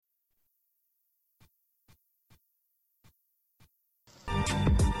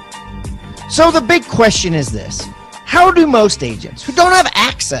So the big question is this: how do most agents who don't have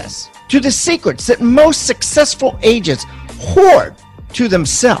access to the secrets that most successful agents hoard to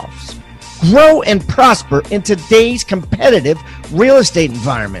themselves grow and prosper in today's competitive real estate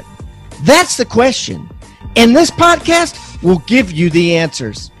environment? That's the question. And this podcast will give you the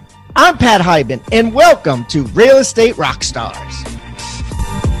answers. I'm Pat Hiban, and welcome to Real Estate Rockstars.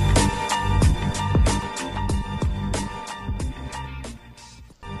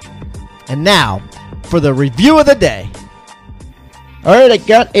 And now, for the review of the day. All right, I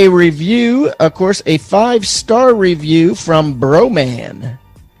got a review, of course, a 5-star review from Broman.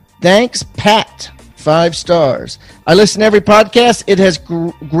 Thanks, Pat. 5 stars. I listen to every podcast. It has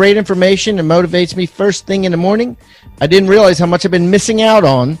great information and motivates me first thing in the morning. I didn't realize how much I've been missing out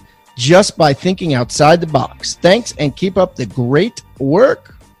on just by thinking outside the box. Thanks, and keep up the great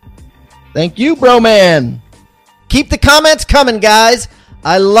work. Thank you, Broman. Keep the comments coming, guys.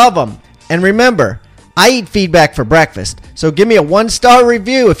 I love them. And remember, I eat feedback for breakfast, so give me a 1-star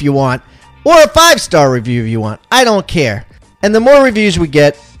review if you want, or a 5-star review if you want. I don't care. And the more reviews we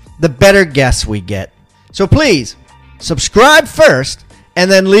get, the better guests we get. So please, subscribe first,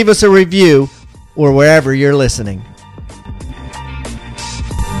 and then leave us a review or wherever you're listening.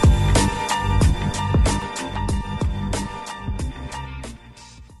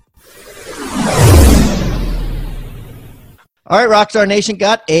 All right, Rockstar Nation,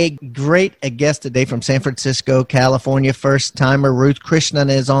 got a great guest today from San Francisco, California. First-timer Ruth Krishnan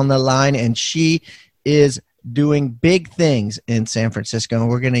is on the line, and she is doing big things in San Francisco, and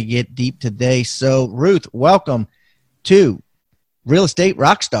we're going to get deep today. So, Ruth, welcome to Real Estate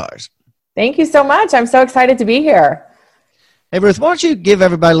Rockstars. Thank you so much. I'm so excited to be here. Hey, Ruth, why don't you give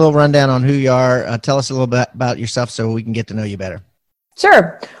everybody a little rundown on who you are? Tell us a little bit about yourself so we can get to know you better.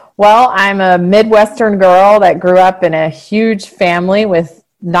 Sure. Well, I'm a Midwestern girl that grew up in a huge family with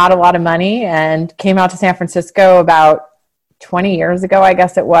not a lot of money and came out to San Francisco about 20 years ago, I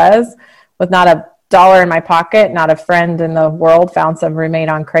guess it was, with not a dollar in my pocket, not a friend in the world, found some roommate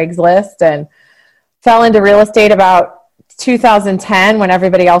on Craigslist, and fell into real estate about 2010 when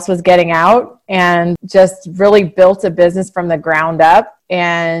everybody else was getting out, and just really built a business from the ground up.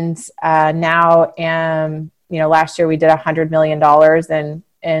 And now last year we did $100 million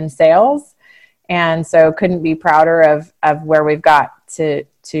in sales. And so couldn't be prouder of where we've got to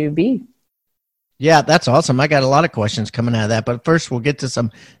be. Yeah, that's awesome. I got a lot of questions coming out of that, but first we'll get to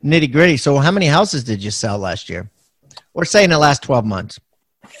some nitty gritty. So how many houses did you sell last year? Or say in the last 12 months?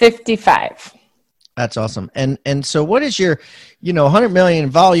 55. That's awesome. And so what is your, 100 million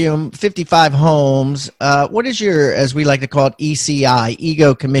volume, 55 homes, what is your, as we like to call it, ECI,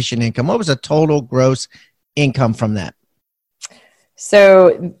 ego commission income? What was the total gross income from that?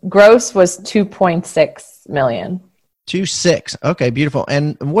 So gross was 2.6 million. 2.6. Okay, beautiful.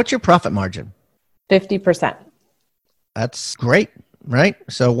 And what's your profit margin? 50%. That's great, right?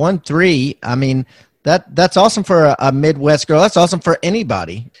 So 1.3. I mean, that's awesome for a Midwest girl. That's awesome for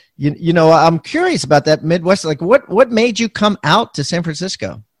anybody. I'm curious about that Midwest. Like, what made you come out to San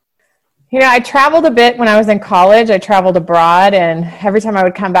Francisco? I traveled a bit when I was in college. I traveled abroad, and every time I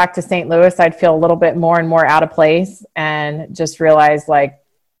would come back to St. Louis, I'd feel a little bit more and more out of place, and just realized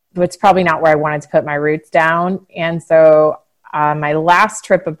it's probably not where I wanted to put my roots down. And so my last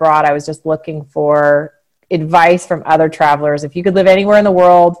trip abroad, I was just looking for advice from other travelers. If you could live anywhere in the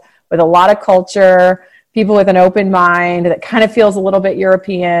world with a lot of culture, people with an open mind that kind of feels a little bit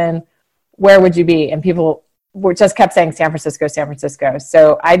European, where would you be? And people just kept saying San Francisco, San Francisco.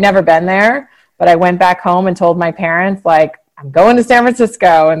 So I'd never been there, but I went back home and told my parents, I'm going to San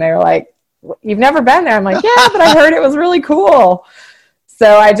Francisco. And they were like, you've never been there? I'm like, yeah, but I heard it was really cool.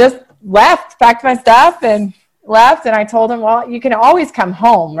 So I just left, packed my stuff and left. And I told them, well, you can always come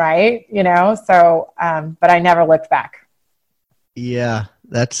home, right? So, but I never looked back. Yeah,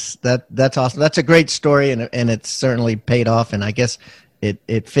 that's awesome. That's a great story. And it's certainly paid off. And I guess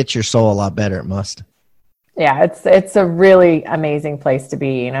it fits your soul a lot better. It must. Yeah, it's a really amazing place to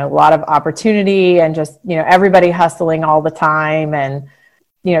be, a lot of opportunity and just, everybody hustling all the time and,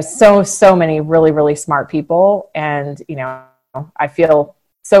 so many really, really smart people. And, I feel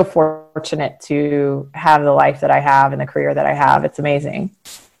so fortunate to have the life that I have and the career that I have. It's amazing.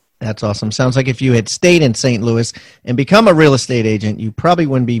 That's awesome. Sounds like if you had stayed in St. Louis and become a real estate agent, you probably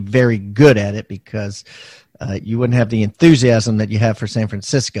wouldn't be very good at it because you wouldn't have the enthusiasm that you have for San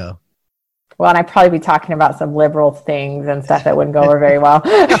Francisco. Well, and I'd probably be talking about some liberal things and stuff that wouldn't go over very well.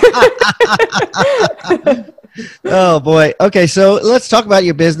 Oh boy. Okay. So let's talk about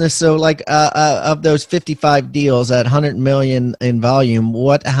your business. So of those 55 deals at 100 million in volume,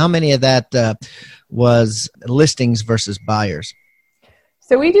 how many of that was listings versus buyers?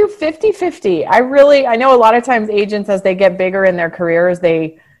 So we do 50-50. I know a lot of times agents, as they get bigger in their careers,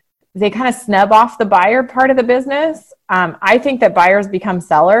 they kind of snub off the buyer part of the business. I think that buyers become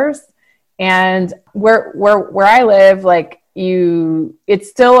sellers, and where I live, like it's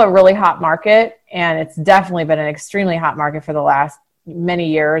still a really hot market, and it's definitely been an extremely hot market for the last many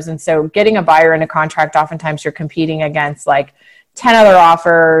years. And so getting a buyer in a contract, oftentimes you're competing against like 10 other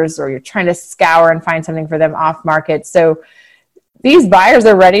offers, or you're trying to scour and find something for them off market. So these buyers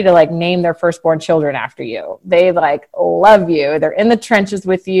are ready to like name their firstborn children after you. They like love you. They're in the trenches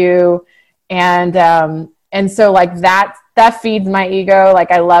with you. And so like that feeds my ego.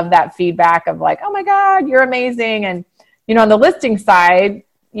 Like I love that feedback of like, oh my God, you're amazing. And, you know, on the listing side,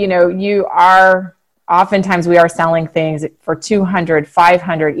 you know, oftentimes we are selling things for 200,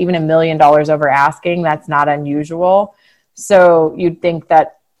 500, even $1 million over asking. That's not unusual. So you'd think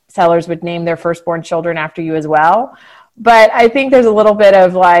that sellers would name their firstborn children after you as well. But I think there's a little bit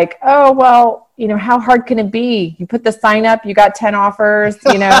of like, oh, well, you know, how hard can it be? You put the sign up, you got 10 offers,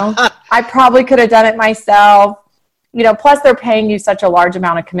 you know, I probably could have done it myself, you know, plus they're paying you such a large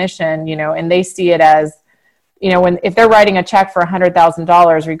amount of commission, you know, and they see it as, you know, if they're writing a check for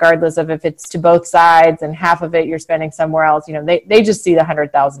 $100,000, regardless of if it's to both sides and half of it you're spending somewhere else, you know, they just see the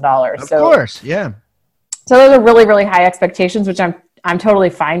 $100,000. Of course. Yeah. So those are really, really high expectations, which I'm totally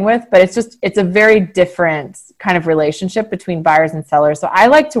fine with, but it's a very different kind of relationship between buyers and sellers. So I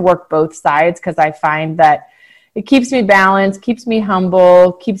like to work both sides because I find that it keeps me balanced, keeps me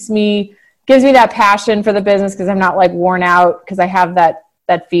humble, gives me that passion for the business because I'm not like worn out because I have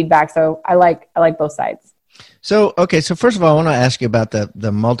that feedback. So I like both sides. So, okay. So first of all, I want to ask you about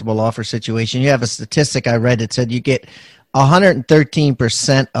the multiple offer situation. You have a statistic I read that said you get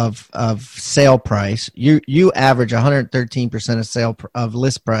 113% of sale price. You average 113% of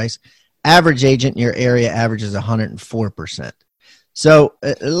list price. Average agent in your area averages 104%. So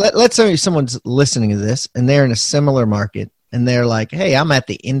let's say someone's listening to this and they're in a similar market and they're like, hey, I'm at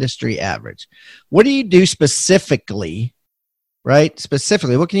the industry average. What do you do specifically, right?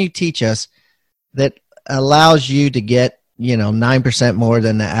 Specifically, what can you teach us that allows you to get, 9% more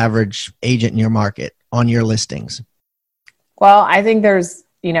than the average agent in your market on your listings? Well, I think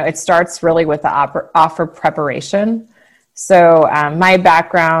it starts really with the offer preparation. So my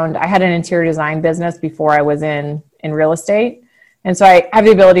background, I had an interior design business before I was in real estate. And so I have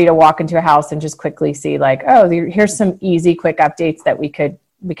the ability to walk into a house and just quickly see like, oh, here's some easy, quick updates that we could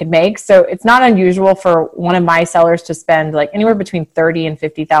make. So it's not unusual for one of my sellers to spend like anywhere between $30,000 and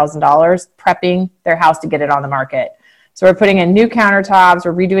 $50,000 prepping their house to get it on the market. So we're putting in new countertops,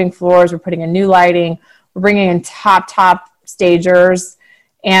 we're redoing floors, we're putting in new lighting, we're bringing in top stagers.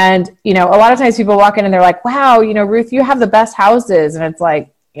 And, a lot of times people walk in and they're like, wow, Ruth, you have the best houses. And it's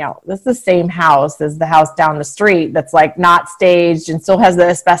like, this is the same house as the house down the street that's like not staged and still has the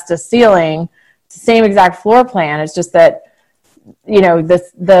asbestos ceiling. It's the same exact floor plan. It's just that,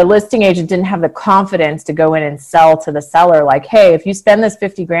 the listing agent didn't have the confidence to go in and sell to the seller. Like, hey, if you spend this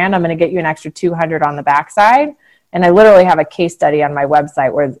 $50,000, I'm going to get you an extra $200 on the backside. And I literally have a case study on my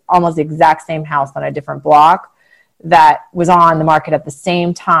website where it's almost the exact same house on a different block that was on the market at the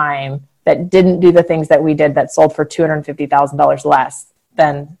same time that didn't do the things that we did that sold for $250,000 less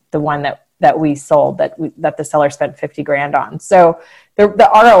than the one that we sold that the seller spent $50,000 on. So the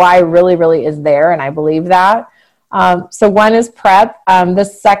ROI really, really is there. And I believe that. So one is prep. The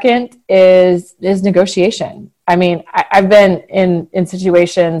second is negotiation. I mean, I've been in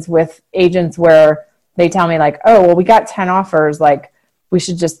situations with agents where they tell me like, oh, well, we got 10 offers. Like we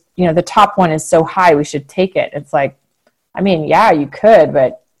should just, the top one is so high, we should take it. It's like, I mean, yeah, you could,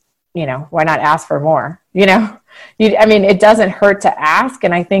 but why not ask for more? It doesn't hurt to ask.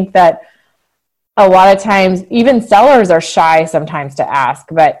 And I think that a lot of times even sellers are shy sometimes to ask,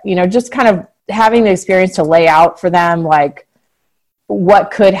 but, just kind of having the experience to lay out for them, like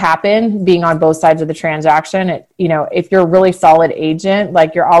what could happen being on both sides of the transaction. If you're a really solid agent,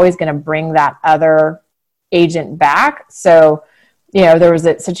 like you're always going to bring that other agent back. So, there was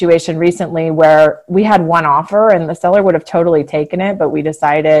a situation recently where we had one offer and the seller would have totally taken it, but we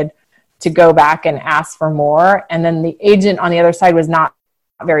decided to go back and ask for more. And then the agent on the other side was not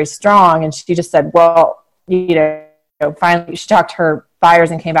very strong. And she just said, well, finally she talked to her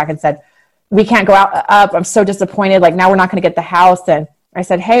buyers and came back and said, we can't go up. I'm so disappointed. Like now we're not going to get the house. And I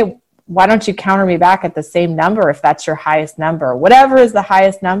said, hey, why don't you counter me back at the same number if that's your highest number? Whatever is the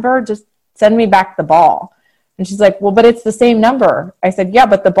highest number, just send me back the ball. And she's like, well, but it's the same number. I said, yeah,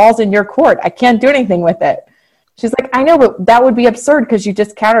 but the ball's in your court. I can't do anything with it. She's like, I know, but that would be absurd because you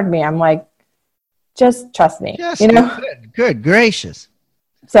just countered me. I'm like, just trust me. Yes, good gracious.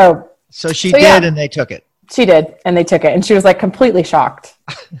 So she did, and they took it. She did, and they took it, and she was like completely shocked.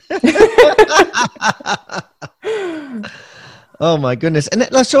 Oh my goodness. And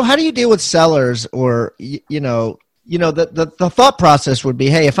so how do you deal with sellers, or, the thought process would be,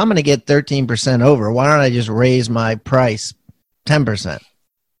 hey, if I'm going to get 13% over, why don't I just raise my price 10%?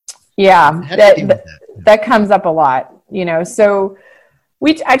 Yeah, that comes up a lot, so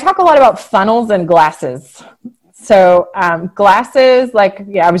I talk a lot about funnels and glasses. So glasses,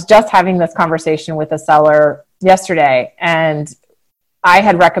 I was just having this conversation with a seller yesterday, and I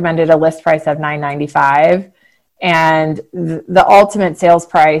had recommended a list price of $995, and the ultimate sales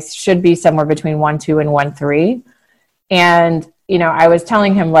price should be somewhere between 1.2 and 1.3. And, I was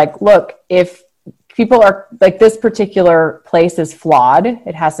telling him, look, if people are this particular place is flawed,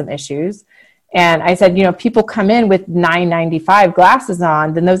 it has some issues. And I said, people come in with $995 glasses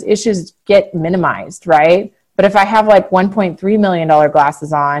on, then those issues get minimized, right? But if I have $1.3 million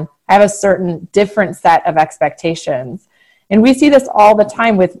glasses on, I have a certain different set of expectations. And we see this all the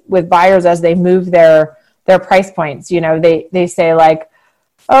time with buyers as they move their price points. They say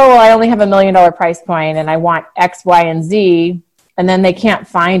oh, I only have $1 million price point and I want X, Y, and Z. And then they can't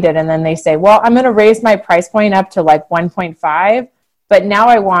find it. And then they say, well, I'm going to raise my price point up to 1.5, but now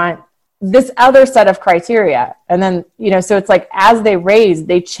I want this other set of criteria. And then, so it's as they raise,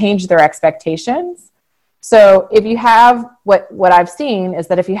 they change their expectations. So if you have what I've seen is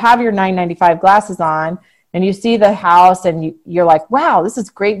that if you have your $995 glasses on and you see the house and you're like, wow, this is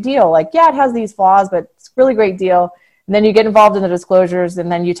a great deal. Yeah, it has these flaws, but it's a really great deal. And then you get involved in the disclosures,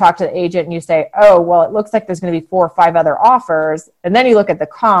 and then you talk to the agent and you say, oh, well, it looks like there's going to be 4 or 5 other offers. And then you look at the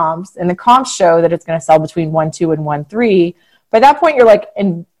comps, and the comps show that it's going to sell between 1.2 and 1.3. By that point,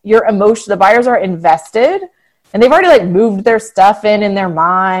 the buyers are invested, and they've already moved their stuff in their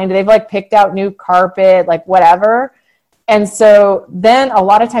mind. They've picked out new carpet, whatever. And so then a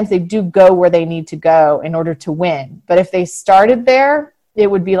lot of times they do go where they need to go in order to win. But if they started there, it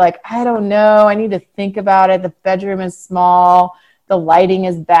would be I don't know, I need to think about it. The bedroom is small, the lighting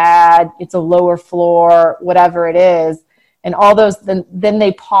is bad, it's a lower floor, whatever it is. And all those, then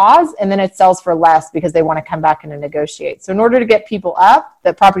they pause, and then it sells for less because they want to come back and negotiate. So in order to get people up,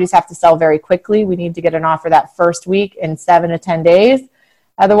 the properties have to sell very quickly. We need to get an offer that first week in 7 to 10 days.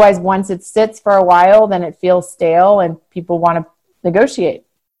 Otherwise, once it sits for a while, then it feels stale and people want to negotiate.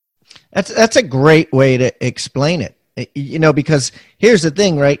 That's a great way to explain it. Because here's the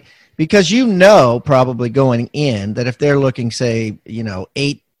thing, right? Because probably going in that if they're looking, say,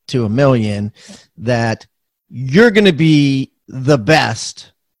 8 to $1 million, that you're going to be the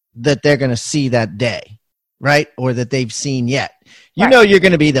best that they're going to see that day, right? Or that they've seen yet. You're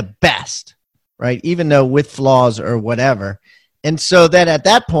going to be the best, right? Even though with flaws or whatever. And so that at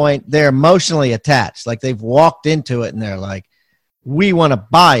that point, they're emotionally attached. They've walked into it and they're like, we want to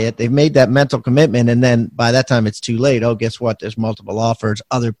buy it. They've made that mental commitment. And then by that time it's too late. Oh, guess what? There's multiple offers,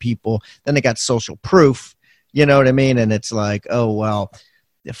 other people. Then they got social proof, you know what I mean? And it's oh, well,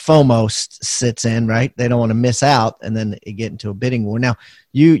 the FOMO sits in, right? They don't want to miss out. And then they get into a bidding war. Now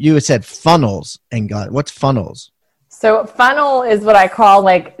you had said funnels, and what's funnels? So funnel is what I call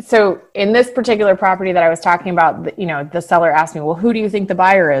so in this particular property that I was talking about, the seller asked me, well, who do you think the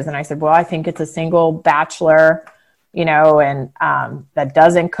buyer is? And I said, well, I think it's a single bachelor, and that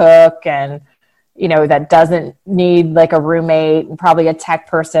doesn't cook and, that doesn't need a roommate and probably a tech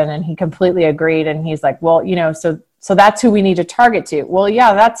person. And he completely agreed. And he's like, well, so that's who we need to target to. Well,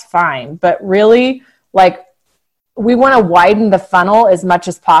 yeah, that's fine. But really, we want to widen the funnel as much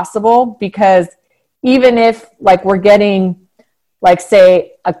as possible, because even if we're getting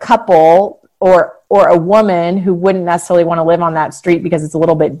say a couple or a woman who wouldn't necessarily want to live on that street because it's a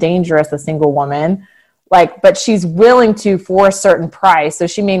little bit dangerous, a single woman, but she's willing to for a certain price. So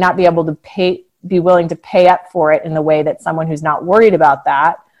she may not be able to be willing to pay up for it in the way that someone who's not worried about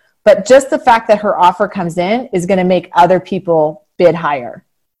that. But just the fact that her offer comes in is going to make other people bid higher,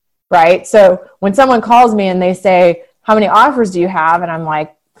 right? So when someone calls me and they say, how many offers do you have? And I'm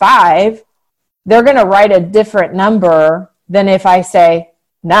like, 5, they're going to write a different number than if I say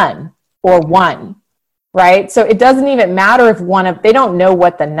none or 1. Right. So it doesn't even matter if they don't know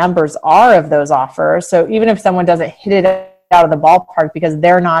what the numbers are of those offers. So even if someone doesn't hit it out of the ballpark because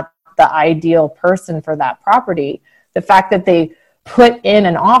they're not the ideal person for that property, the fact that they put in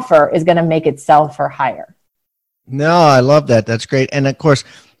an offer is going to make it sell for higher. No, I love that. That's great. And of course,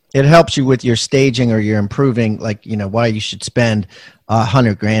 it helps you with your staging or your improving, why you should spend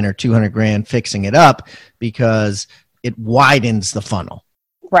 $100,000 or $200,000 fixing it up, because it widens the funnel.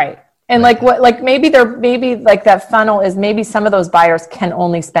 Right. And maybe that funnel is maybe some of those buyers can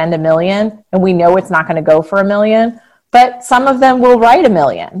only spend $1 million, and we know it's not going to go for $1 million, but some of them will write $1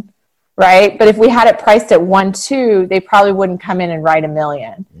 million. right? But if we had it priced at 1.2, they probably wouldn't come in and write $1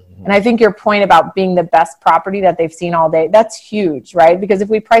 million. And I think your point about being the best property that they've seen all day, that's huge, right? Because if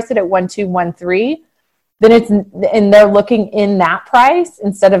we price it at 1.2, 1.3, then and they're looking in that price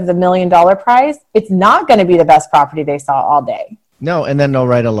instead of the $1 million price, it's not going to be the best property they saw all day. No, and then they'll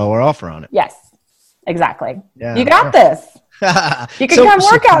write a lower offer on it. Yes, exactly. Yeah. You got this. You can come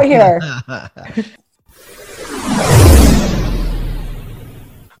work out here.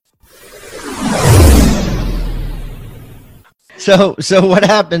 So what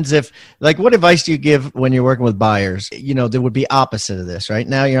happens if, like, what advice do you give when you're working with buyers? You know, there would be opposite of this, right?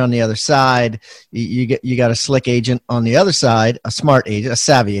 Now you're on the other side. You got a slick agent on the other side, a smart agent, a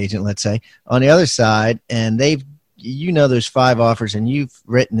savvy agent, let's say, on the other side, and there's 5 offers, and you've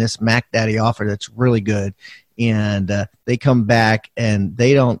written this Mac Daddy offer that's really good, and they come back and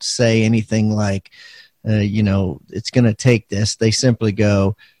they don't say anything like, it's going to take this. They simply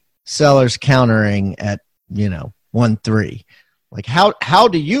go, seller's countering at 1.3. Like, how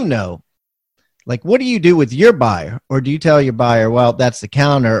do you know? Like, what do you do with your buyer? Or do you tell your buyer, well, that's the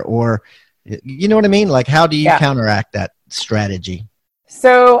counter? Or, you know what I mean? Like, how do you counteract that strategy?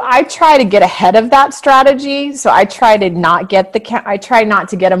 So I try to get ahead of that strategy. So I try to not get I try not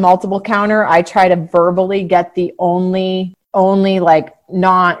to get a multiple counter. I try to verbally get the only like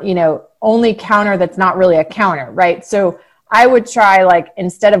not, only counter that's not really a counter, right? So I would try, like,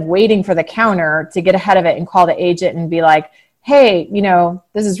 instead of waiting for the counter, to get ahead of it and call the agent and be like, hey,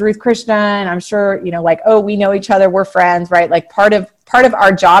 this is Ruth Krishna, and I'm sure, we know each other, we're friends, right? Like, part of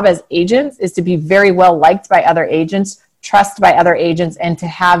our job as agents is to be very well liked by other agents, trusted by other agents, and to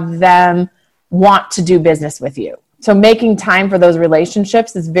have them want to do business with you. So making time for those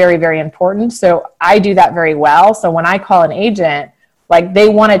relationships is very, very important. So I do that very well. So when I call an agent, like, they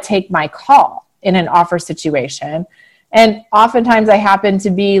want to take my call in an offer situation. And oftentimes I happen to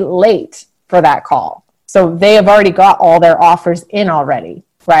be late for that call. So they have already got all their offers in already,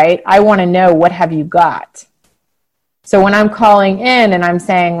 right? I want to know, what have you got? So when I'm calling in and I'm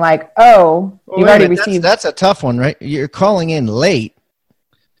saying, like, you've already received. That's a tough one, right? You're calling in late.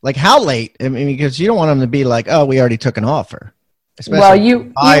 Like, how late? I mean, because you don't want them to be like, we already took an offer. Especially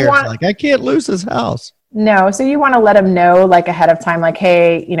you want, like, I can't lose this house. No. So you want to let them know, like, ahead of time, like,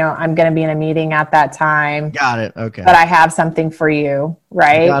 hey, I'm going to be in a meeting at that time. Got it. Okay. But I have something for you,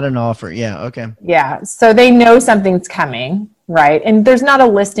 right? Got an offer. Yeah. Okay. Yeah. So they know something's coming, right? And there's not a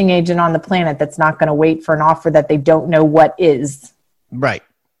listing agent on the planet that's not going to wait for an offer that they don't know what is. Right.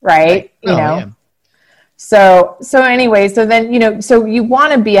 Right. Yeah. So anyway, so then, so you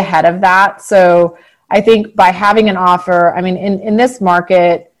want to be ahead of that. So I think by having an offer, I mean, in this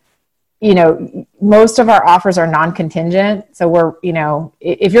market, most of our offers are non-contingent. So we're,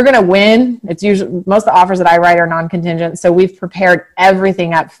 if you're going to win, it's usually, most of the offers that I write are non-contingent. So we've prepared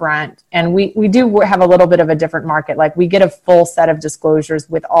everything up front, and we do have a little bit of a different market. Like, we get a full set of disclosures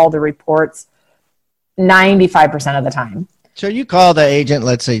with all the reports 95% of the time. So you call the agent,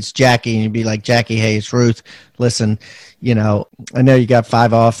 let's say it's Jackie, and you'd be like, Jackie, hey, it's Ruth. Listen, I know you got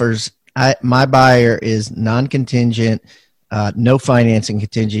 5 offers. My buyer is non-contingent. No financing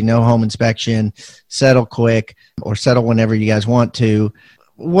contingent, no home inspection, settle quick or settle whenever you guys want to.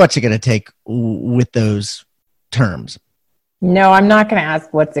 What's it going to take with those terms? No, I'm not going to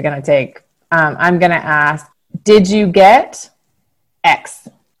ask what's it going to take. I'm going to ask, did you get X?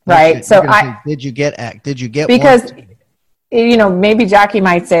 Right. Did you get X? Did you get because, maybe Jackie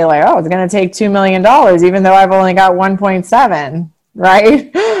might say, like, it's going to take $2 million, even though I've only got 1.7.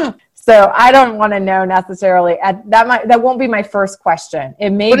 Right. So I don't want to know necessarily. That won't be my first question.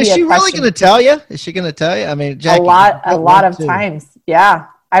 It may be. But is she really going to tell you? Is she going to tell you? I mean, Jackie, a lot of times. Yeah,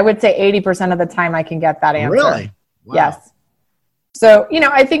 I would say 80% of the time I can get that answer. Really? Wow. Yes. So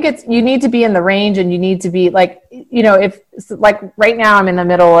I think you need to be in the range, and you need to be like, if, like, right now I'm in the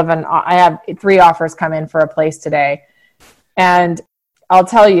middle of I have 3 offers come in for a place today, and I'll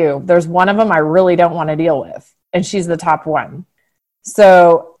tell you, there's one of them I really don't want to deal with, and she's the top one.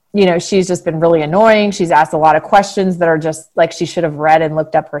 So. She's just been really annoying. She's asked a lot of questions that are just like she should have read and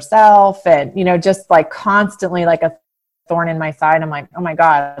looked up herself. And, just like constantly like a thorn in my side. I'm like, oh my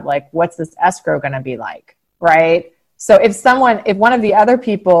God, like, what's this escrow going to be like? Right. So if one of the other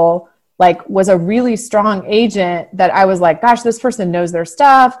people like was a really strong agent that I was like, gosh, this person knows their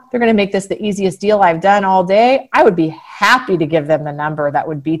stuff, they're going to make this the easiest deal I've done all day, I would be happy to give them the number that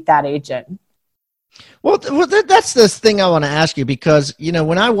would beat that agent. Well, that's this thing I want to ask you, because,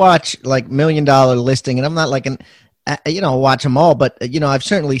 when I watch like $1 Million Listing, and I'm not like watch them all, but, I've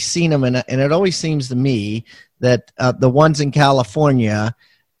certainly seen them. And it always seems to me that the ones in California,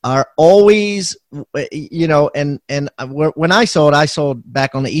 are always, and when I sold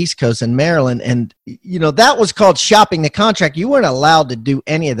back on the East Coast in Maryland, and that was called shopping the contract. You weren't allowed to do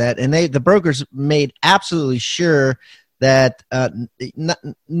any of that, and the brokers made absolutely sure that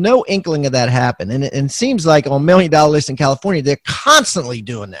no inkling of that happened. And it seems like on $1 Million List in California, they're constantly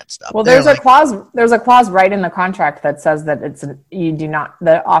doing that stuff. Well, there's a clause right in the contract that says that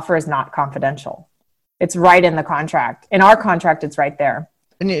the offer is not confidential. It's right in the contract. In our contract, it's right there.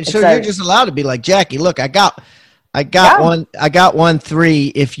 And so you're just allowed to be like, Jackie, look, I got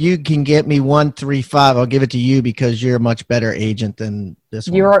 1.3. If you can get me 1.35, I'll give it to you because you're a much better agent than this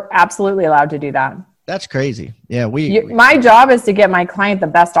one. You're absolutely allowed to do that. That's crazy. Yeah, my job is to get my client the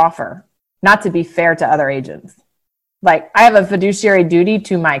best offer, not to be fair to other agents. Like, I have a fiduciary duty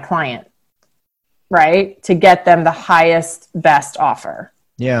to my client, right? To get them the highest, best offer.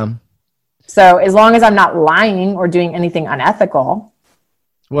 Yeah. So as long as I'm not lying or doing anything unethical.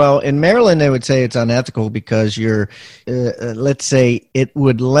 Well, in Maryland, they would say it's unethical because let's say it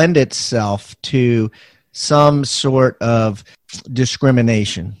would lend itself to some sort of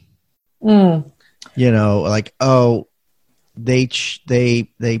discrimination. Like, oh, they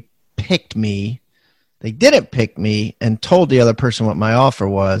picked me. They didn't pick me and told the other person what my offer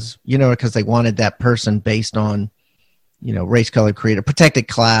was, because they wanted that person based on, race, color, creed, a protected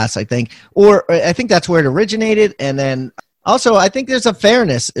class, I think. Or I think that's where it originated. And then also, I think there's a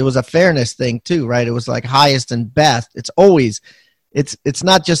fairness. It was a fairness thing too, right? It was like highest and best. It's always, it's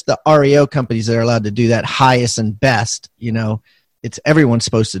not just the REO companies that are allowed to do that highest and best, It's everyone's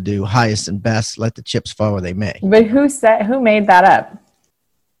supposed to do highest and best. Let the chips fall where they may. But who made that up?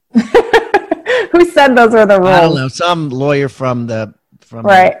 Who said those were the rules? I don't know. Some lawyer from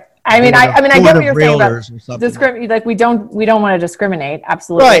right. I get what you're saying about like we don't want to discriminate.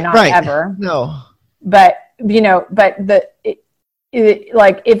 Absolutely not ever. No. But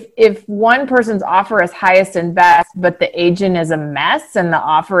like if one person's offer is highest and best, but the agent is a mess and the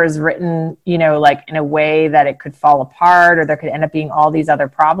offer is written, like in a way that it could fall apart or there could end up being all these other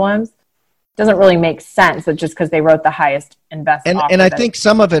problems, it doesn't really make sense that just because they wrote the highest and best offer. And I think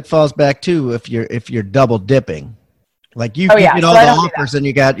some of it falls back too if you're double dipping. Like you get all the offers and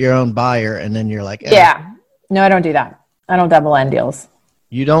you got your own buyer and then you're like, yeah. No, I don't do that. I don't double end deals.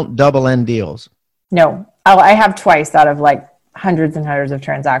 You don't double end deals? No. I have twice out of like hundreds and hundreds of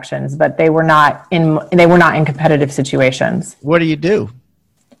transactions, but they were not in competitive situations. What do you do?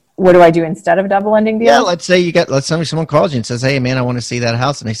 What do I do instead of double ending deals? Yeah, let's say someone calls you and says, "Hey man, I want to see that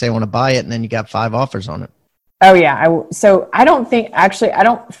house," and they say I want to buy it, and then you got 5 offers on it. Oh yeah. You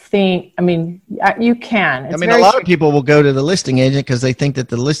can. It's a lot of people will go to the listing agent because they think that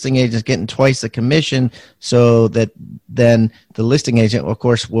the listing agent is getting twice the commission, so that then the listing agent, of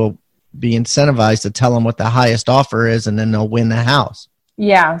course, will be incentivized to tell them what the highest offer is, and then they'll win the house.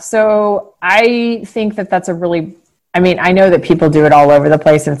 Yeah. So I think that's a really, I know that people do it all over the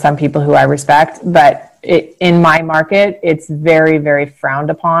place and some people who I respect, but in my market, it's very, very frowned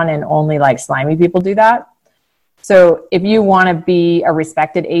upon and only like slimy people do that. So if you want to be a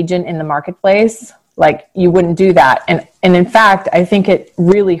respected agent in the marketplace, like you wouldn't do that. And in fact, I think it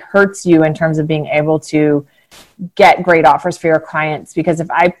really hurts you in terms of being able to get great offers for your clients. Because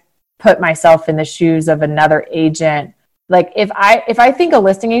if I put myself in the shoes of another agent, like if I think a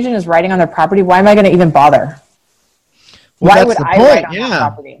listing agent is writing on their property, why am I going to even bother? Well, why would I write on that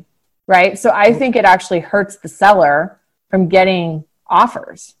property? Right. So I think it actually hurts the seller from getting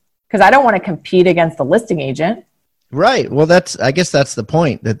offers because I don't want to compete against the listing agent. Right. Well, I guess that's the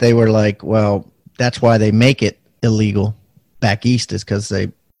point, that they were like, well, that's why they make it illegal back east, is because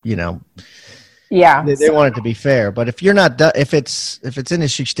they, yeah, they want it to be fair. But if you're not, if it's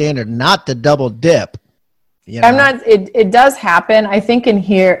industry standard not to double dip, I'm not. It does happen. I think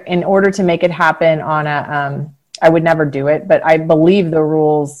in order to make it happen on I would never do it, but I believe the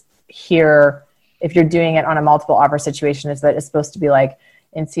rules here, if you're doing it on a multiple offer situation, is that it's supposed to be like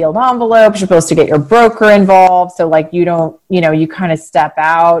in sealed envelopes. You're supposed to get your broker involved. So like you don't, you kind of step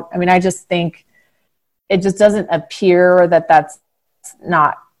out. I just think it just doesn't appear that that's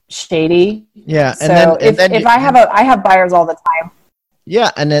not shady. Yeah. So if I have buyers all the time.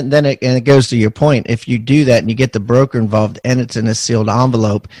 Yeah. And then it goes to your point. If you do that and you get the broker involved and it's in a sealed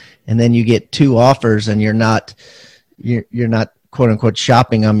envelope and then you get 2 offers and you're not quote unquote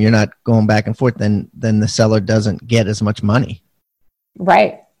shopping them, you're not going back and forth, then the seller doesn't get as much money.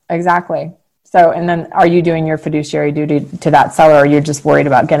 Right. Exactly. So, and then are you doing your fiduciary duty to that seller, or you're just worried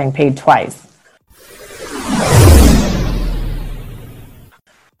about getting paid twice?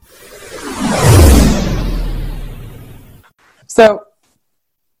 So,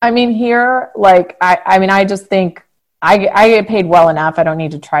 here, like, I just think I get paid well enough. I don't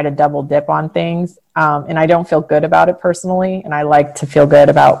need to try to double dip on things. And I don't feel good about it personally. And I like to feel good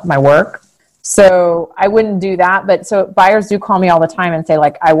about my work. So I wouldn't do that. But so buyers do call me all the time and say,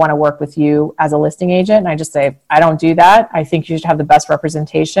 like, I want to work with you as a listing agent. And I just say, I don't do that. I think you should have the best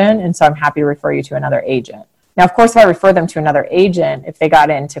representation. And so I'm happy to refer you to another agent. Now, of course, if I refer them to another agent, if they got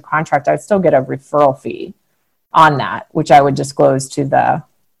into contract, I would still get a referral fee on that, which I would disclose to the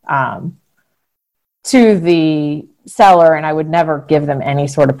seller, and I would never give them any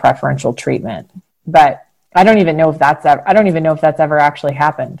sort of preferential treatment. But I don't even know if that's ever actually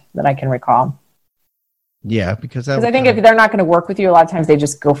happened that I can recall. Yeah, because I think if they're not going to work with you, a lot of times they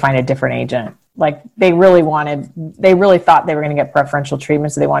just go find a different agent. Like they really thought they were going to get preferential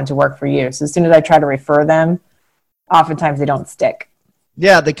treatment, so they wanted to work for you. So as soon as I try to refer them, oftentimes they don't stick.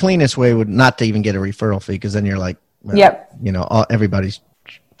 Yeah, the cleanest way would not to even get a referral fee, because then you're like, well, yep, everybody's,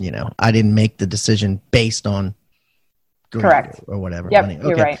 I didn't make the decision based on correct or whatever. Yep, money. Okay.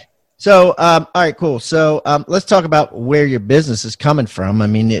 You're right. So, all right, cool. So, let's talk about where your business is coming from. I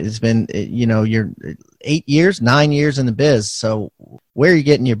mean, it's been, you're 9 years in the biz. So where are you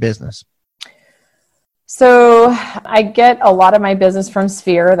getting your business? So I get a lot of my business from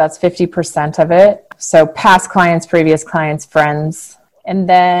Sphere. That's 50% of it. So past clients, previous clients, friends. And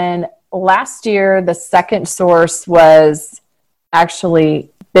then last year, the second source was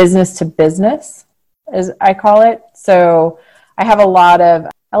actually business to business, as I call it. So I have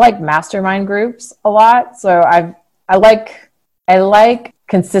I like mastermind groups a lot. So I like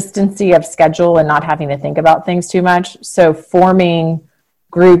consistency of schedule and not having to think about things too much. So forming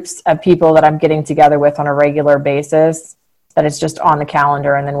groups of people that I'm getting together with on a regular basis, that it's just on the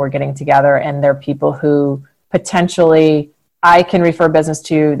calendar and then we're getting together, and they're people who potentially I can refer business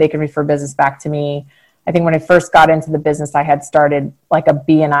to, they can refer business back to me. I think when I first got into the business, I had started like a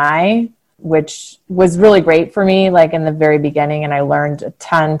BNI, which was really great for me, like in the very beginning, and I learned a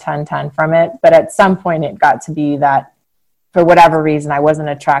ton from it. But at some point it got to be that for whatever reason, I wasn't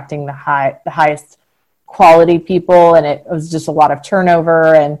attracting the highest quality people, and it was just a lot of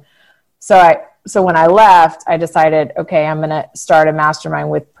turnover. And so when I left, I decided, okay, I'm going to start a mastermind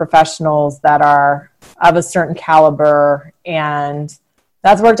with professionals that are of a certain caliber, and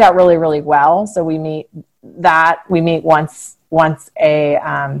that's worked out really, really well. So we meet once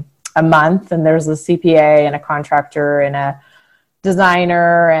a month, and there's a CPA and a contractor and a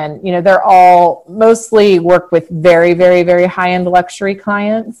designer, and they're all mostly work with very, very, very high-end luxury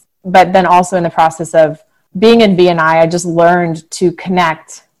clients. But then also in the process of being in BNI, I just learned to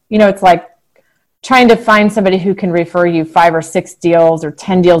connect. It's like trying to find somebody who can refer you 5 or 6 deals or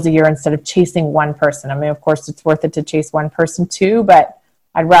 10 deals a year instead of chasing one person. I mean, of course, it's worth it to chase one person too, but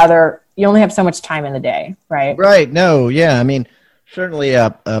I'd rather, you only have so much time in the day, right? Right. No, yeah. I mean, certainly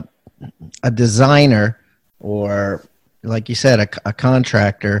a designer, or like you said, a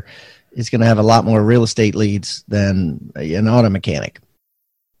contractor is going to have a lot more real estate leads than an auto mechanic.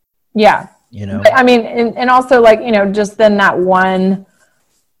 Yeah. But, I mean, and also like, just then that one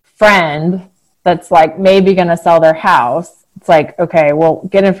friend that's like maybe going to sell their house. It's like, okay, well,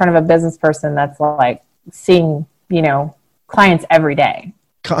 get in front of a business person that's like seeing, clients every day.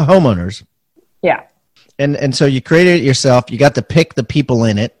 Homeowners. Yeah. And so you created it yourself. You got to pick the people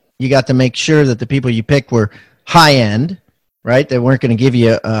in it. You got to make sure that the people you picked were high end, right? They weren't going to give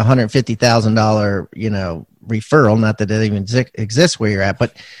you a $150,000, referral. Not that it even exists where you're at,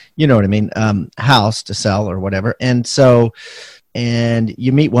 but you know what I mean? House to sell or whatever. And so, and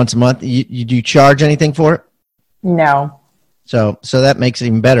you meet once a month. Do you charge anything for it? No. So that makes it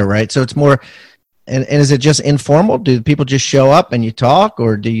even better, right? So it's more, and is it just informal? Do people just show up and you talk,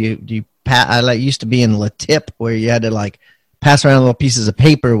 or do you I used to be in La Tip where you had to like pass around little pieces of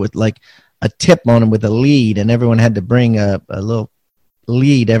paper with like a tip on them with a lead, and everyone had to bring a little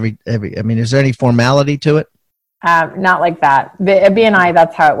lead every. I mean, is there any formality to it? Not like that. At BNI,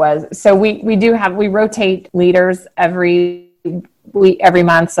 that's how it was. So we rotate leaders every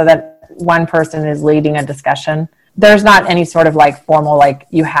month so that one person is leading a discussion. There's not any sort of like formal, like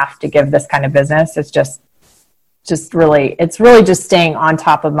you have to give this kind of business. It's just really just staying on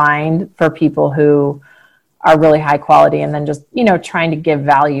top of mind for people who are really high quality, and then just, trying to give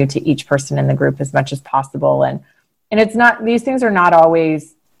value to each person in the group as much as possible. And it's not, these things are not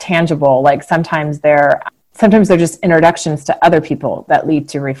always tangible. Like sometimes they're just introductions to other people that lead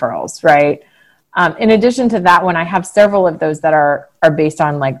to referrals, right? In addition to that one, I have several of those that are based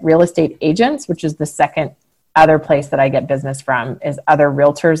on like real estate agents, which is the second other place that I get business from, is other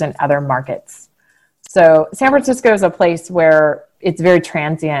realtors in other markets. So San Francisco is a place where it's very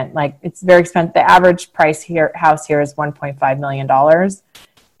transient. Like it's very expensive. The average price house here is $1.5 million.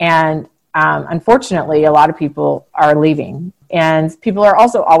 And unfortunately, a lot of people are leaving, and people are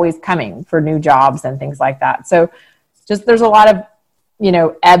also always coming for new jobs and things like that. So just there's a lot of,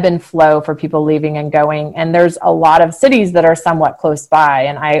 ebb and flow for people leaving and going. And there's a lot of cities that are somewhat close by.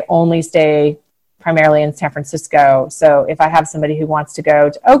 And I only stay primarily in San Francisco. So if I have somebody who wants to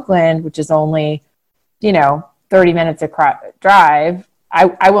go to Oakland, which is only, 30 minutes drive,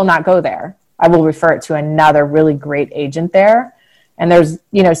 I will not go there. I will refer it to another really great agent there. And there's,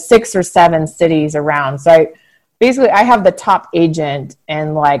 6 or 7 cities around. So I have the top agent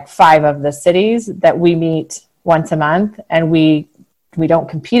in like 5 of the cities that we meet once a month, and we don't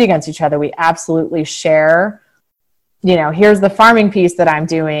compete against each other. We absolutely share, here's the farming piece that I'm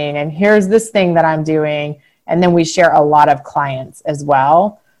doing, and here's this thing that I'm doing. And then we share a lot of clients as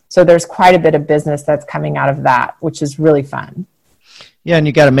well. So there's quite a bit of business that's coming out of that, which is really fun. Yeah, and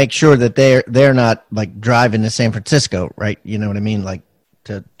you got to make sure that they're not like driving to San Francisco, right? You know what I mean? Like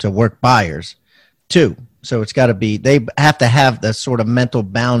to work buyers too. So it's got to be, they have to have the sort of mental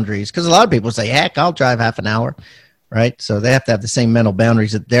boundaries, because a lot of people say, heck, I'll drive half an hour, right? So they have to have the same mental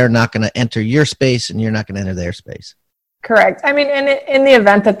boundaries that they're not going to enter your space and you're not going to enter their space. Correct. I mean, in the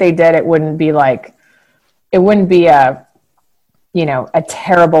event that they did, it wouldn't be a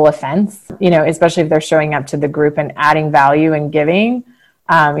terrible offense, especially if they're showing up to the group and adding value and giving,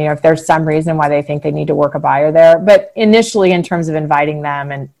 if there's some reason why they think they need to work a buyer there. But initially, in terms of inviting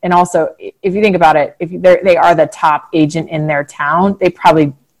them, and also if you think about it, if they are the top agent in their town,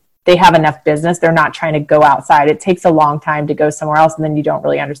 they have enough business. They're not trying to go outside. It takes a long time to go somewhere else, and then you don't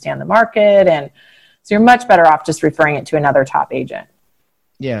really understand the market. And so you're much better off just referring it to another top agent.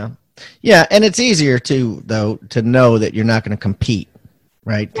 Yeah. Yeah, and it's easier to know that you're not going to compete,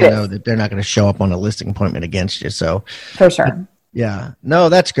 right? To know that they're not going to show up on a listing appointment against you. So for sure. Yeah. No,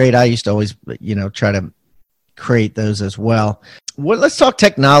 that's great. I used to always, try to create those as well. Let's talk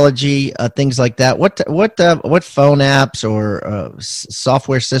technology, things like that. What phone apps or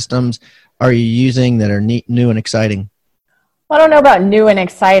software systems are you using that are new and exciting? Well, I don't know about new and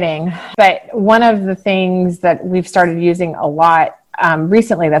exciting, but one of the things that we've started using a lot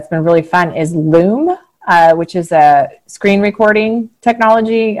recently that's been really fun is Loom, which is a screen recording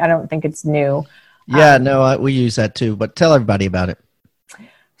technology. I don't think it's new. Yeah, no, we use that too, but tell everybody about it.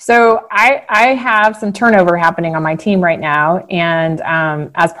 So I have some turnover happening on my team right now. And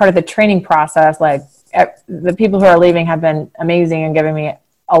as part of the training process, like the people who are leaving have been amazing and giving me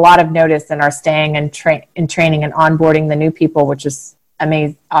a lot of notice and are staying and training and onboarding the new people, which is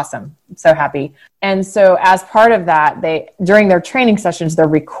amazing. Awesome. I'm so happy. And so as part of that, during their training sessions, they're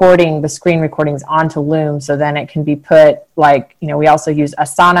recording the screen recordings onto Loom. So then it can be put we also use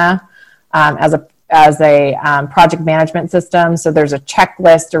Asana as a project management system. So there's a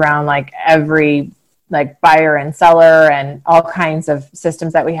checklist around every buyer and seller and all kinds of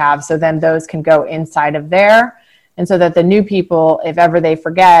systems that we have. So then those can go inside of there. And so that the new people, if ever they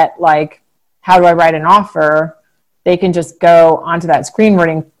forget, how do I write an offer, they can just go onto that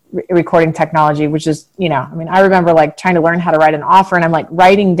screen recording technology, which is, I remember trying to learn how to write an offer, and I'm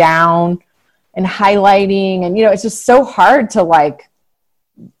writing down and highlighting, and, it's just so hard to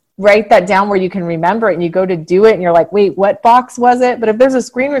write that down where you can remember it, and you go to do it and you're like, wait, what box was it? But if there's a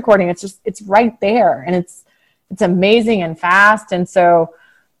screen recording, it's right there, and it's amazing and fast. And so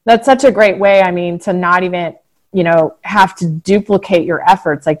that's such a great way, to not even, have to duplicate your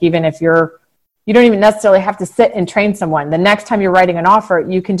efforts. Even if you don't even necessarily have to sit and train someone. The next time you're writing an offer,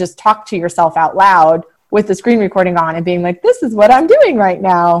 you can just talk to yourself out loud with the screen recording on and being like, this is what I'm doing right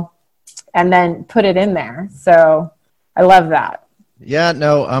now, and then put it in there. So I love that. Yeah,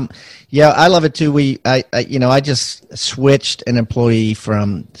 no, I love it too. I just switched an employee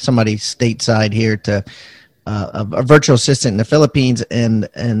from somebody stateside here to a virtual assistant in the Philippines, and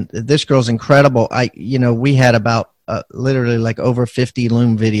this girl's incredible. We had about literally over 50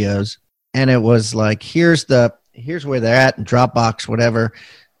 Loom videos, and it was here's where they're at in Dropbox, whatever,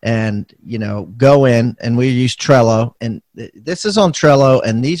 and go in, and we use Trello, and this is on Trello,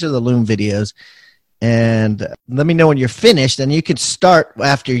 and these are the Loom videos. And let me know when you're finished, and you could start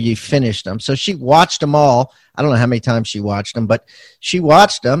after you finished them. So she watched them all. I don't know how many times she watched them, but she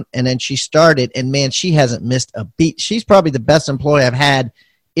watched them, and then she started, and man, she hasn't missed a beat. She's probably the best employee I've had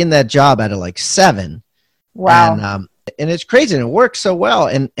in that job out of 7. Wow. And it's crazy, and it works so well.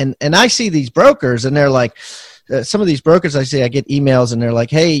 And I see these brokers, and they're like, some of these brokers I get emails, and they're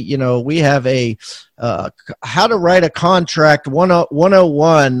like, hey, we have a how to write a contract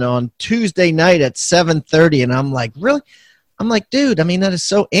 101 on Tuesday night at 7:30. And I'm like, really? I'm like, dude, that is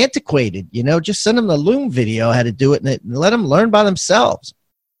so antiquated. Just send them the Loom video how to do it, and let them learn by themselves.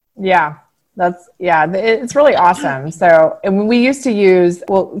 Yeah, It's really awesome. So, and we used to use,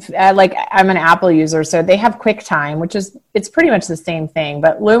 like I'm an Apple user, so they have QuickTime, it's pretty much the same thing,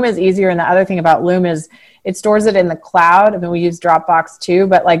 but Loom is easier. And the other thing about Loom is it stores it in the cloud. I mean, we use Dropbox too,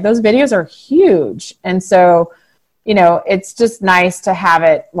 but like those videos are huge. And so, it's just nice to have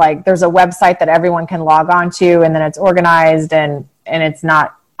it, like there's a website that everyone can log on to, and then it's organized and it's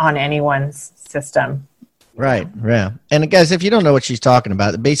not on anyone's system. Right. Yeah. And guys, if you don't know what she's talking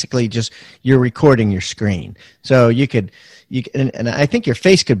about, basically just you're recording your screen. So you could, and I think your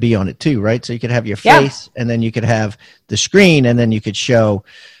face could be on it too, right? So you could have your face and then you could have the screen, and then you could show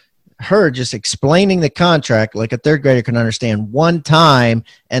her just explaining the contract like a third grader can understand one time,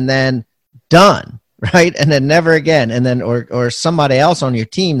 and then done, right? And then never again. And then, or somebody else on your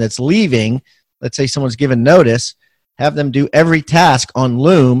team that's leaving, let's say someone's given notice, have them do every task on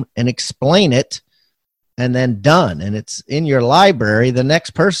Loom and explain it, and then done. And it's in your library. The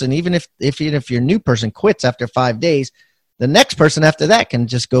next person, even if your new person quits after 5 days, the next person after that can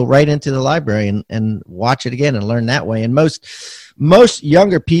just go right into the library and watch it again and learn that way. And most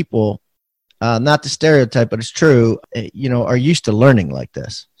younger people, not the stereotype, but it's true, are used to learning like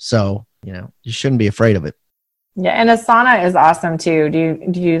this. So, you shouldn't be afraid of it. Yeah. And Asana is awesome too. Do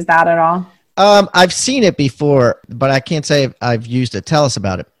you use that at all? I've seen it before, but I can't say I've used it. Tell us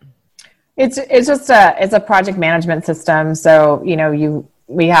about it. It's a project management system. So,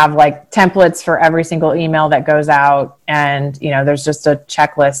 we have like templates for every single email that goes out. And, there's just a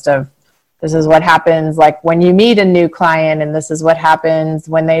checklist of this is what happens like when you meet a new client, and this is what happens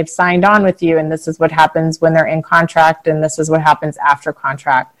when they've signed on with you. And this is what happens when they're in contract. And this is what happens after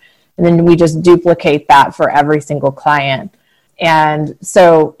contract. And then we just duplicate that for every single client. And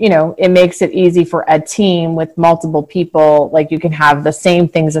so, it makes it easy for a team with multiple people. Like you can have the same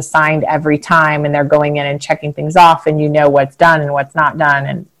things assigned every time, and they're going in and checking things off, and what's done and what's not done.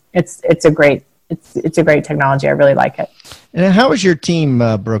 And it's a great technology. I really like it. And how is your team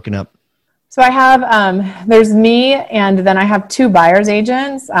broken up? So I have, there's me, and then I have 2 buyer's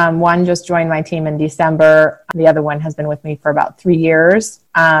agents. One just joined my team in December. The other one has been with me for about 3 years.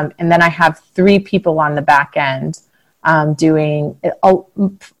 And then I have 3 people on the back end. Doing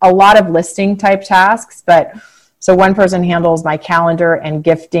a lot of listing type tasks, so one person handles my calendar and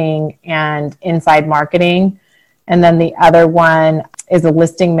gifting and inside marketing. And then the other one is a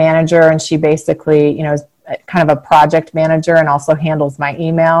listing manager, and she basically, is kind of a project manager and also handles my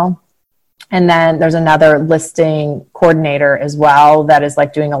email. And then there's another listing coordinator as well that is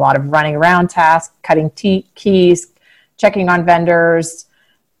like doing a lot of running around tasks, cutting keys, checking on vendors,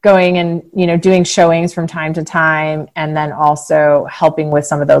 going and, doing showings from time to time, and then also helping with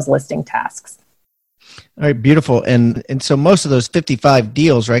some of those listing tasks. All right, beautiful. And so most of those 55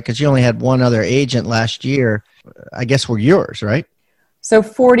 deals, right, because you only had one other agent last year, I guess were yours, right? So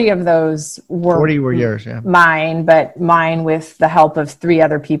 40 of those were yours, yeah. Mine, but mine with the help of 3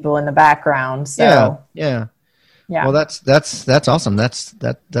 other people in the background. So yeah. Well, that's awesome. That's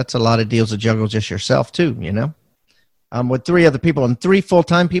a lot of deals to juggle just yourself too, with 3 other people and 3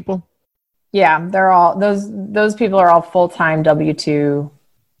 full-time people? Yeah, they're all those people are all full-time W-2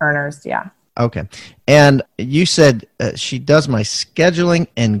 earners. Yeah. Okay. And you said she does my scheduling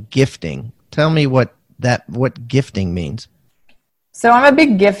and gifting. Tell me what gifting means. So I'm a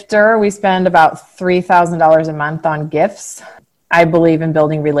big gifter. We spend about $3,000 a month on gifts. I believe in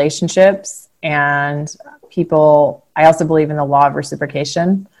building relationships, and I also believe in the law of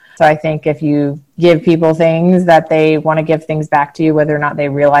reciprocation. So I think if you give people things, that they want to give things back to you, whether or not they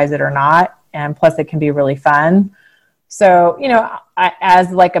realize it or not. And plus it can be really fun. So,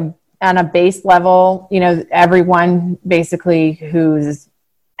 as like on a base level, everyone basically who's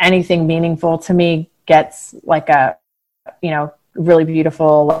anything meaningful to me gets like a, really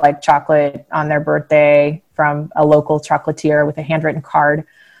beautiful like chocolate on their birthday from a local chocolatier with a handwritten card.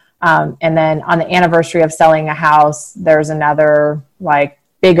 And then on the anniversary of selling a house, there's another like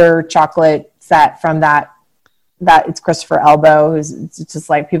bigger chocolate set from that it's Christopher Elbow, it's just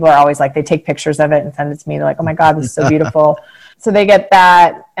like, people are always like, they take pictures of it and send it to me. They're like, oh my God, this is so beautiful. So they get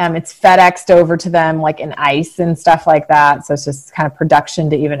that. It's FedExed over to them like in ice and stuff like that. So it's just kind of production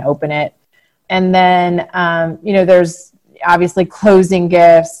to even open it. And then, there's obviously closing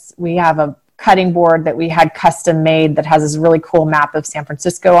gifts. We have a cutting board that we had custom made that has this really cool map of San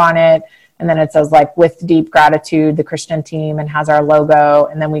Francisco on it. And then it says like, with deep gratitude, the Christian team, and has our logo.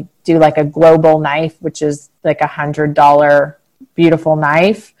 And then we do like a global knife, which is like $100 beautiful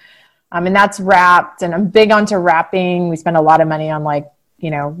knife. And that's wrapped, and I'm big onto wrapping. We spend a lot of money on like,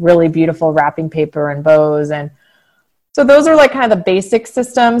 really beautiful wrapping paper and bows. And So those are like kind of the basic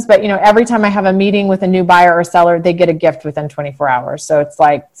systems, but every time I have a meeting with a new buyer or seller, they get a gift within 24 hours. So it's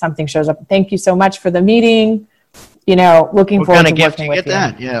like something shows up. Thank you so much for the meeting. Looking forward to working with you.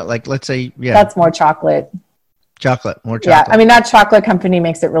 That? Yeah, like let's say, that's more chocolate. More chocolate. Yeah, I mean that chocolate company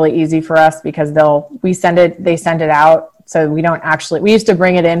makes it really easy for us because they send it out. So we used to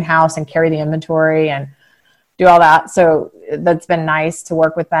bring it in-house and carry the inventory and do all that. So that's been nice to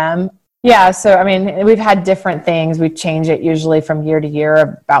work with them. Yeah. So, I mean, we've had different things. We change it usually from year to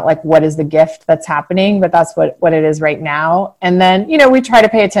year about like, what is the gift that's happening, but that's what it is right now. And then, we try to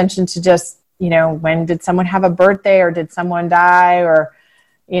pay attention to just, when did someone have a birthday or did someone die or,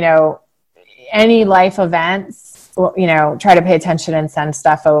 any life events, try to pay attention and send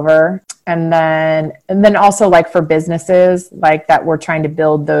stuff over. And then also like for businesses like that, we're trying to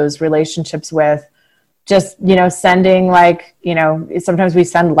build those relationships with, just, sending like, sometimes we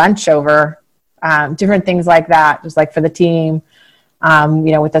send lunch over, different things like that, just like for the team,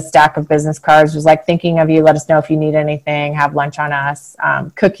 with a stack of business cards, just like thinking of you, let us know if you need anything, have lunch on us,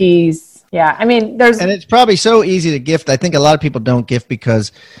 cookies. Yeah. I mean, and it's probably so easy to gift. I think a lot of people don't gift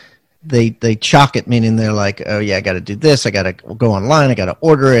because they chalk it, meaning they're like, oh yeah, I got to do this. I got to go online. I got to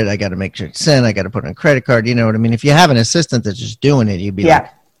order it. I got to make sure it's sent. I got to put it on a credit card. You know what I mean? If you have an assistant that's just doing it, you'd be like,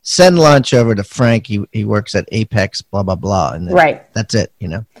 send lunch over to Frank. He works at Apex, blah, blah, blah. And that's it,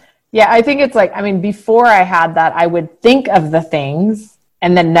 Yeah, I think it's like, I mean, before I had that, I would think of the things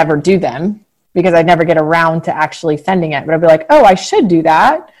and then never do them because I'd never get around to actually sending it. But I'd be like, oh, I should do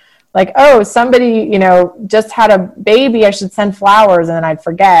that. Like, oh, somebody, just had a baby, I should send flowers, and then I'd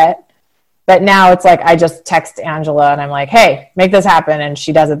forget. But now it's like I just text Angela and I'm like, hey, make this happen. And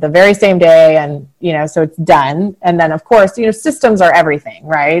she does it the very same day. And, so it's done. And then, of course, systems are everything,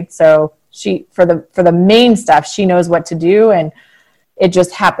 right? So she, for the main stuff, she knows what to do and it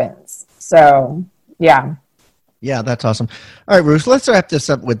just happens. So, yeah. Yeah, that's awesome. All right, Ruth, let's wrap this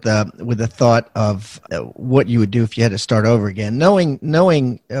up with the thought of what you would do if you had to start over again.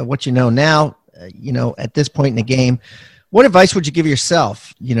 Knowing what you know now, at this point in the game, what advice would you give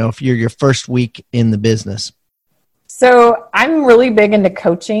yourself, if you're your first week in the business? So I'm really big into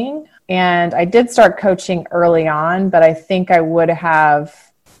coaching, and I did start coaching early on, but I think I would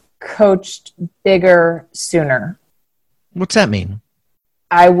have coached bigger sooner. What's that mean?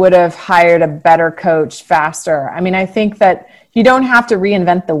 I would have hired a better coach faster. I mean, I think that you don't have to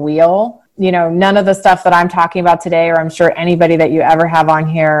reinvent the wheel. None of the stuff that I'm talking about today, or I'm sure anybody that you ever have on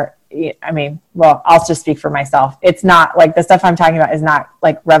here, I mean, well, I'll just speak for myself. It's not like the stuff I'm talking about is not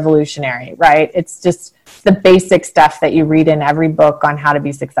like revolutionary, right? It's just the basic stuff that you read in every book on how to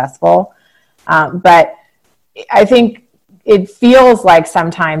be successful. But I think it feels like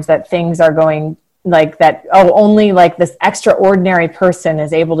sometimes that things are going like that, only like this extraordinary person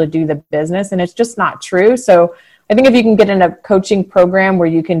is able to do the business. And it's just not true. So I think if you can get in a coaching program where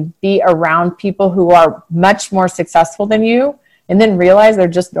you can be around people who are much more successful than you, and then realize they're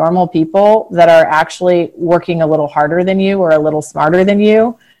just normal people that are actually working a little harder than you or a little smarter than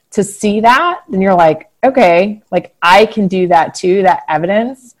you, to see that, then you're like, okay, like I can do that too, that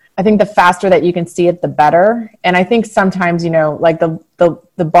evidence. I think the faster that you can see it, the better. And I think sometimes, like the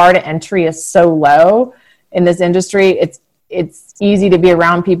bar to entry is so low in this industry. It's easy to be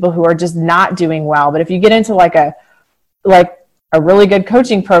around people who are just not doing well. But if you get into like a really good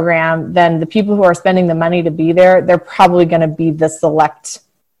coaching program, then the people who are spending the money to be there, they're probably going to be the select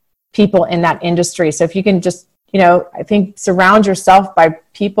people in that industry. So if you can just, I think surround yourself by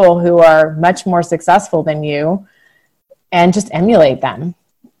people who are much more successful than you and just emulate them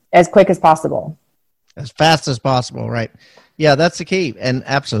as quick as possible. As fast as possible, right? Yeah, that's the key. And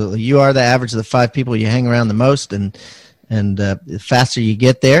absolutely, you are the average of the 5 people you hang around the most, and the faster you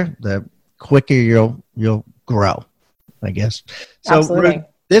get there, the quicker you'll grow, I guess. So absolutely.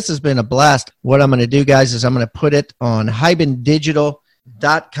 This has been a blast. What I'm going to do, guys, is I'm going to put it on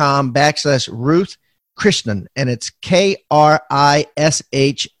hibandigital.com/Ruth Krishnan, and it's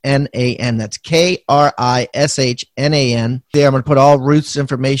KRISHNAN. That's KRISHNAN. There, I'm going to put all Ruth's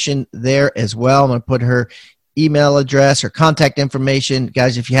information there as well. I'm going to put her email address, her contact information.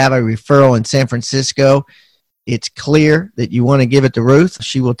 Guys, if you have a referral in San Francisco, it's clear that you want to give it to Ruth.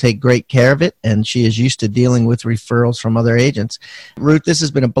 She will take great care of it, and she is used to dealing with referrals from other agents. Ruth, this has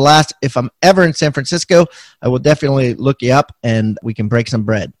been a blast. If I'm ever in San Francisco, I will definitely look you up, and we can break some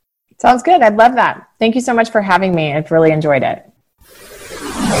bread. Sounds good. I'd love that. Thank you so much for having me. I've really enjoyed it.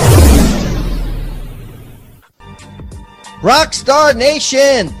 Rockstar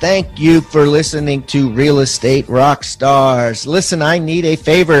Nation, thank you for listening to Real Estate Rockstars. Listen, I need a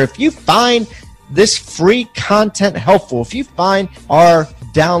favor. If you find this free content helpful, if you find our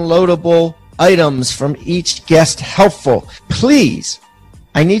downloadable items from each guest helpful, please,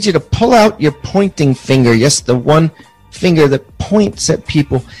 I need you to pull out your pointing finger. Yes, the one finger that points at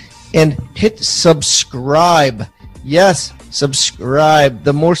people, and hit subscribe. Yes, subscribe.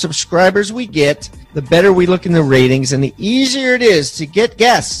 The more subscribers we get, the better we look in the ratings, and the easier it is to get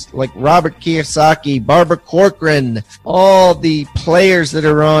guests like Robert Kiyosaki, Barbara Corcoran, all the players that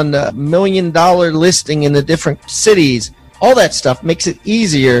are on the $1 million listing in the different cities. All that stuff makes it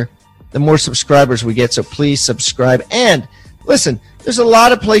easier the more subscribers we get. So please subscribe. And listen, there's a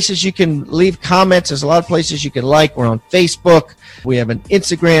lot of places you can leave comments. There's a lot of places you can like. We're on Facebook. We have an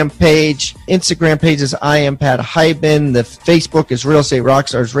Instagram page. Instagram page is I am Pat Hiban. The Facebook is Real Estate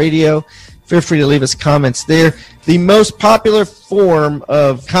Rockstars Radio. Feel free to leave us comments there. The most popular form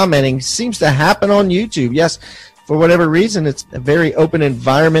of commenting seems to happen on YouTube. Yes, for whatever reason, it's a very open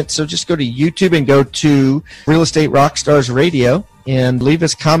environment. So just go to YouTube and go to Real Estate Rockstars Radio and leave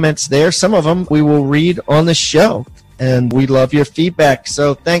us comments there. Some of them we will read on the show, and we love your feedback.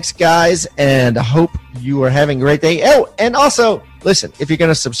 So thanks, guys, and I hope you are having a great day. Oh, and also, listen, if you're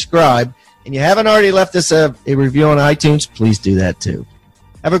going to subscribe and you haven't already left us a review on iTunes, please do that too.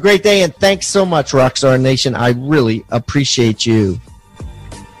 Have a great day, and thanks so much, Rockstar Nation. I really appreciate you.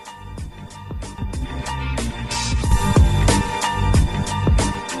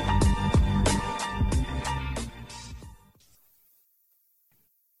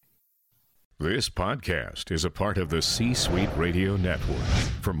 This podcast is a part of the C-Suite Radio Network.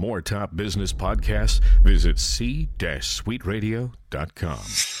 For more top business podcasts, visit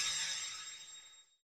c-suiteradio.com.